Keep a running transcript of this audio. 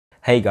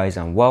Hey guys,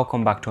 and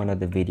welcome back to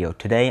another video.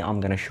 Today I'm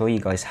going to show you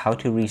guys how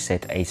to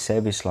reset a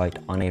service light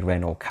on a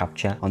Renault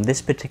Captur. On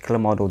this particular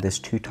model there's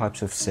two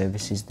types of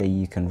services that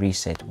you can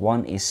reset.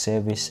 One is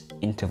service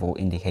interval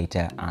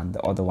indicator and the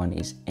other one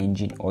is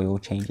engine oil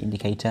change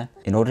indicator.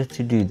 In order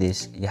to do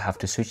this, you have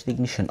to switch the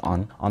ignition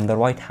on. On the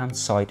right hand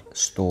side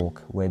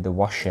stalk where the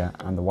washer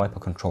and the wiper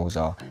controls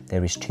are,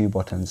 there is two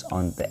buttons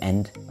on the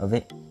end of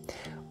it,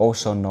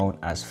 also known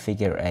as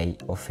figure A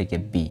or figure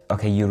B.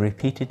 Okay, you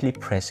repeatedly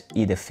press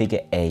either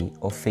figure A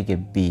or figure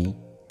B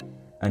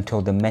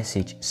until the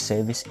message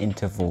service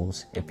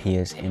intervals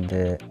appears in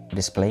the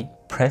display.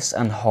 Press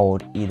and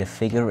hold either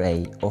figure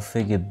A or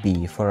figure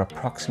B for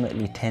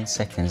approximately 10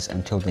 seconds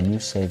until the new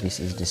service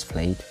is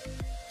displayed.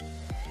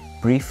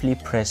 Briefly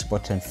press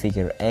button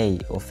figure A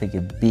or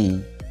figure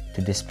B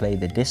to display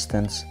the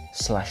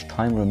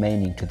distance/time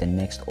remaining to the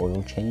next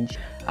oil change.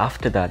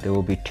 After that, there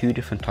will be two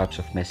different types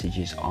of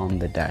messages on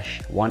the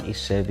dash. One is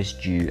service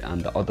due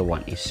and the other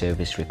one is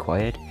service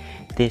required.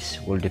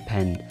 This will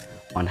depend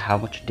on how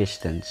much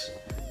distance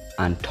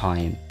and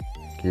time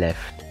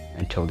left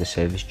until the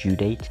service due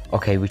date.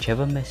 Okay,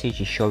 whichever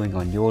message is showing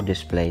on your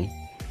display,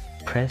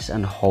 press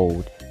and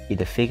hold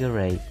either figure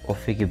A or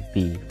figure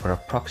B for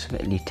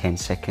approximately 10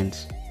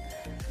 seconds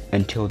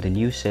until the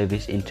new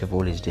service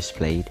interval is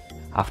displayed.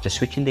 After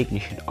switching the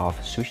ignition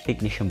off, switch the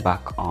ignition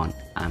back on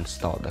and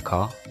start the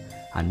car,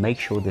 and make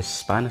sure the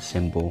spanner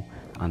symbol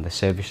and the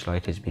service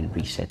light has been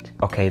reset.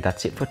 Okay,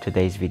 that's it for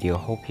today's video.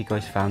 Hope you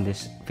guys found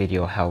this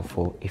video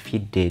helpful. If you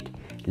did,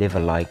 leave a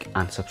like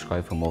and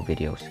subscribe for more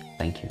videos.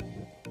 Thank you.